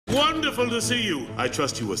Wonderful to see you. I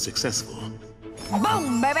trust you were successful.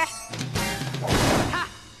 Boom, baby. Ha!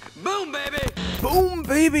 Boom, baby. Boom,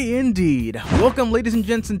 baby, indeed. Welcome, ladies and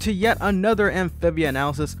gents, into yet another Amphibia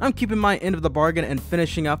analysis. I'm keeping my end of the bargain and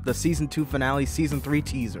finishing up the Season 2 finale, Season 3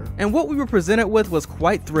 teaser. And what we were presented with was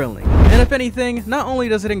quite thrilling. And if anything, not only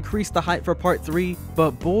does it increase the hype for Part 3,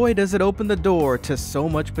 but boy does it open the door to so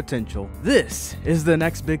much potential. This is the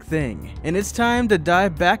next big thing, and it's time to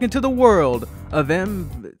dive back into the world of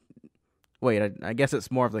Wait, I guess it's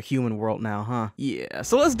more of the human world now, huh? Yeah,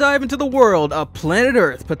 so let's dive into the world of planet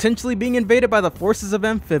Earth potentially being invaded by the forces of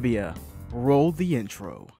Amphibia. Roll the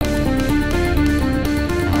intro.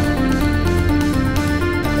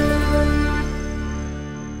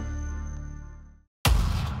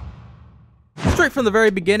 Straight from the very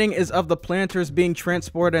beginning is of the planters being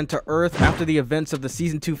transported into Earth after the events of the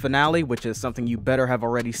Season 2 finale, which is something you better have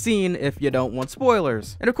already seen if you don't want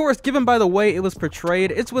spoilers. And of course, given by the way it was portrayed,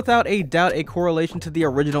 it's without a doubt a correlation to the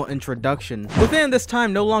original introduction. Within this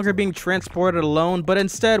time no longer being transported alone, but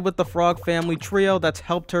instead with the Frog family trio that's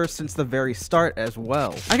helped her since the very start as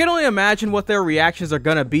well. I can only imagine what their reactions are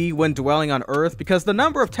gonna be when dwelling on Earth, because the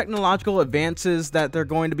number of technological advances that they're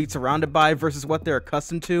going to be surrounded by versus what they're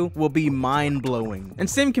accustomed to will be mind-blowing. And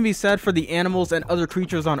same can be said for the animals and other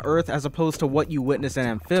creatures on Earth as opposed to what you witness in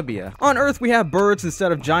Amphibia. On Earth we have birds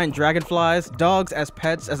instead of giant dragonflies, dogs as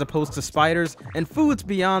pets as opposed to spiders, and foods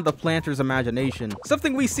beyond the planter's imagination.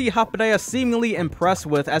 Something we see Amphibia seemingly impressed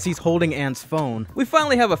with as he's holding Anne's phone. We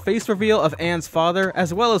finally have a face reveal of Anne's father,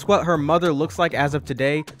 as well as what her mother looks like as of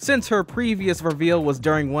today, since her previous reveal was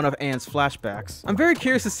during one of Anne's flashbacks. I'm very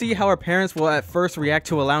curious to see how her parents will at first react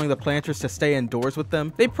to allowing the planters to stay indoors with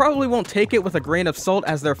them. They probably won't take it with a grain of salt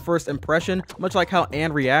as their first impression, much like how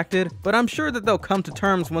Anne reacted, but I'm sure that they'll come to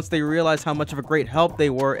terms once they realize how much of a great help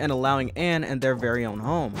they were in allowing Anne in their very own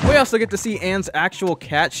home. We also get to see Anne's actual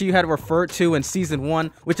cat she had referred to in Season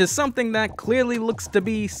 1, which is something that clearly looks to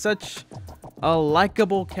be such a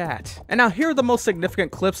likable cat. And now here are the most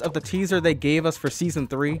significant clips of the teaser they gave us for Season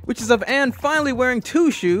 3, which is of Anne finally wearing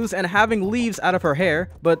 2 shoes and having leaves out of her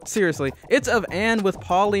hair. But seriously, it's of Anne with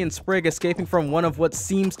Polly and Sprig escaping from one of what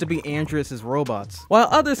seems to be Andrew's robots. While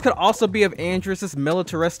others could also be of Andrew's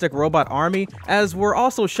militaristic robot army, as we're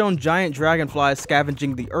also shown giant dragonflies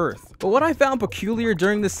scavenging the Earth. But what I found peculiar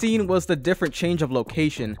during the scene was the different change of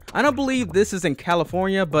location. I don't believe this is in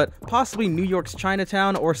California, but possibly New York's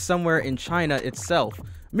Chinatown or somewhere in China itself,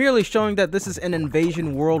 merely showing that this is an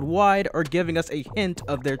invasion worldwide or giving us a hint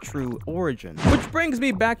of their true origin. Which brings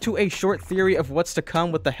me back to a short theory of what's to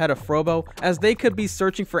come with the head of Frobo, as they could be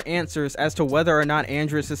searching for answers as to whether or not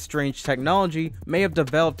Andrew's strange technology may have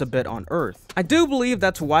developed a bit on Earth. I do believe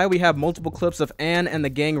that's why we have multiple clips of Anne and the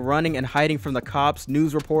gang running and hiding from the cops,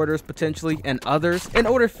 news reporters potentially, and others, in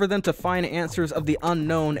order for them to find answers of the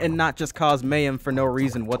unknown and not just cause mayhem for no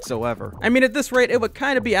reason whatsoever. I mean, at this rate, it would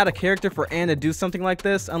kind of be out of character for Anne to do something like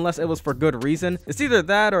this, unless it was for good reason. It's either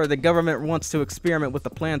that or the government wants to experiment with the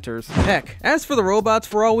planters. Heck, as for the robots,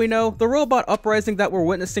 for all we know, the robot uprising that we're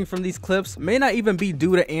witnessing from these clips may not even be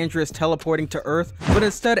due to Andreas teleporting to Earth, but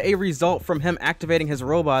instead a result from him activating his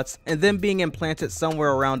robots and then being implanted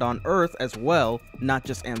somewhere around on Earth as well, not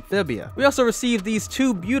just Amphibia. We also received these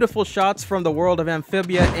 2 beautiful shots from the world of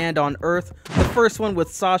Amphibia and on Earth. The first one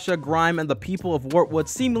with Sasha, Grime, and the people of Wartwood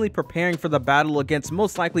seemingly preparing for the battle against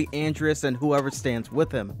most likely Andreas and whoever stands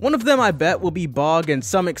with him. One of them I bet will be Bog and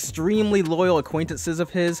some extremely loyal acquaintances of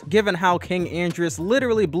his, given how King Andreas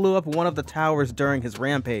literally blew up one of the towers during his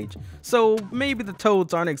rampage. So maybe the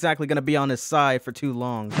Toads aren't exactly going to be on his side for too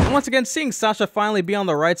long. And once again, seeing Sasha finally be on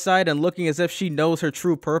the right side and looking as if she knows her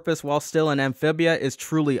true purpose while still in Amphibia is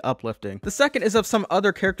truly uplifting. The second is of some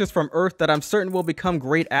other characters from Earth that I'm certain will become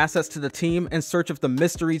great assets to the team in search of the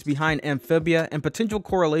mysteries behind Amphibia and potential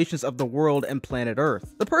correlations of the world and planet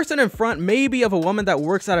Earth. The person in front may be of a woman that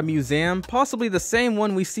works at a museum, possibly the same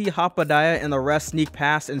one we see Amphibia and the rest sneak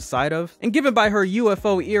past inside of. And given by her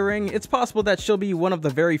UFO earring, it's possible that she'll be one of the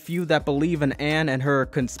very few that believe in Anne and her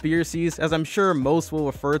conspiracies, as I'm sure most will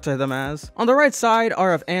refer to them as. On the right side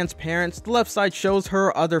are of Anne's parents, the left side shows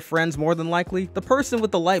her other friends more than likely. The person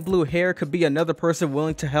with the light blue hair could be another person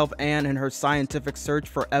willing to help Anne in her scientific search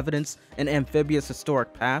for evidence in Amphibia's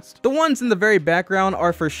historic past. The ones in the very background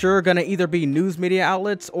are for sure gonna either be news media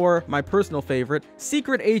outlets or, my personal favorite,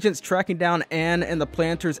 secret agents tracking down Anne and the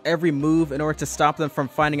planters' every move in order to stop them from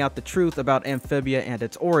finding out the truth about Amphibia and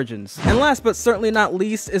its origins. And last but certainly not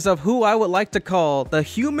least is of who I would like to call the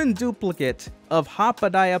human duplicate of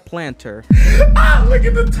Amphibia Planter. Look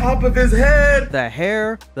at the top of his head! The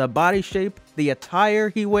hair, the body shape, the attire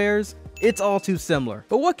he wears, It's all too similar.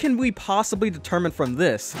 But what can we possibly determine from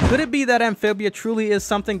this? Could it be that Amphibia truly is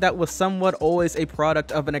something that was somewhat always a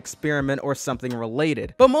product of an experiment or something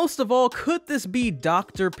related? But most of all, could this be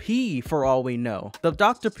Dr. P for all we know? The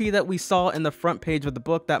Dr. P that we saw in the front page of the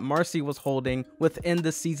book that Marcy was holding within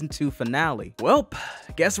the season 2 finale. Well,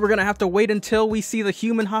 guess we're gonna have to wait until we see the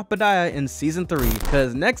human Amphibia in season 3,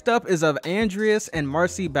 because next up is of Andreas and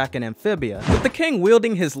Marcy back in Amphibia, with the king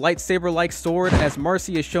wielding his lightsaber-like sword as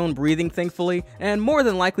Marcy is shown breathing thankfully, and more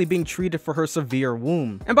than likely being treated for her severe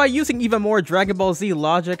wound. And by using even more Dragon Ball Z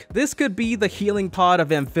logic, this could be the healing pod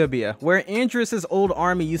of Amphibia, where Andreas' old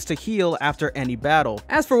army used to heal after any battle.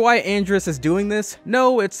 As for why Andreas is doing this,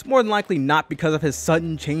 no, it's more than likely not because of his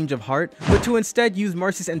sudden change of heart, but to instead use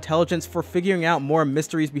Marcy's intelligence for figuring out more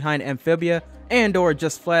mysteries behind Amphibia, and or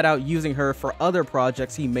just flat out using her for other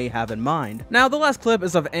projects he may have in mind. Now, the last clip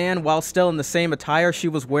is of Anne while still in the same attire she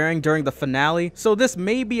was wearing during the finale, so this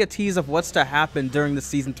may be a tease of what's to happen during the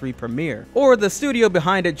season 3 premiere. Or the studio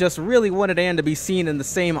behind it just really wanted Anne to be seen in the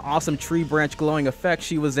same awesome tree branch glowing effect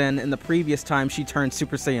she was in the previous time she turned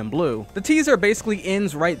Super Saiyan Blue. The teaser basically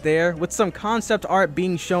ends right there, with some concept art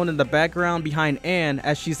being shown in the background behind Anne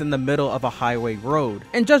as she's in the middle of a highway road.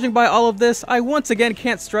 And judging by all of this, I once again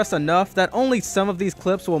can't stress enough that only some of these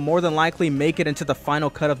clips will more than likely make it into the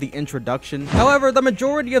final cut of the introduction. However, the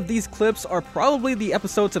majority of these clips are probably the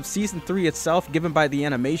episodes of season 3 itself given by the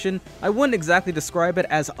animation. I wouldn't exactly describe it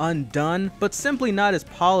as undone, but simply not as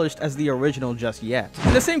polished as the original just yet.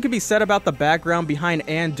 And the same can be said about the background behind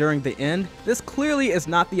Anne during the end. This clearly is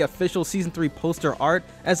not the official season 3 poster art,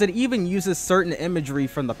 as it even uses certain imagery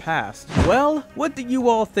from the past. Well, what do you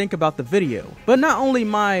all think about the video? But not only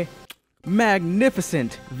my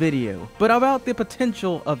magnificent video, but about the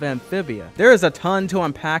potential of Amphibia. There is a ton to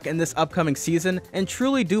unpack in this upcoming season, and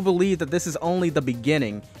truly do believe that this is only the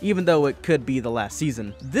beginning, even though it could be the last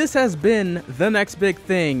season. This has been The Next Big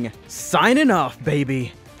Thing, signing off,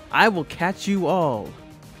 baby. I will catch you all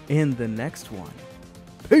in the next one.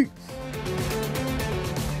 Peace.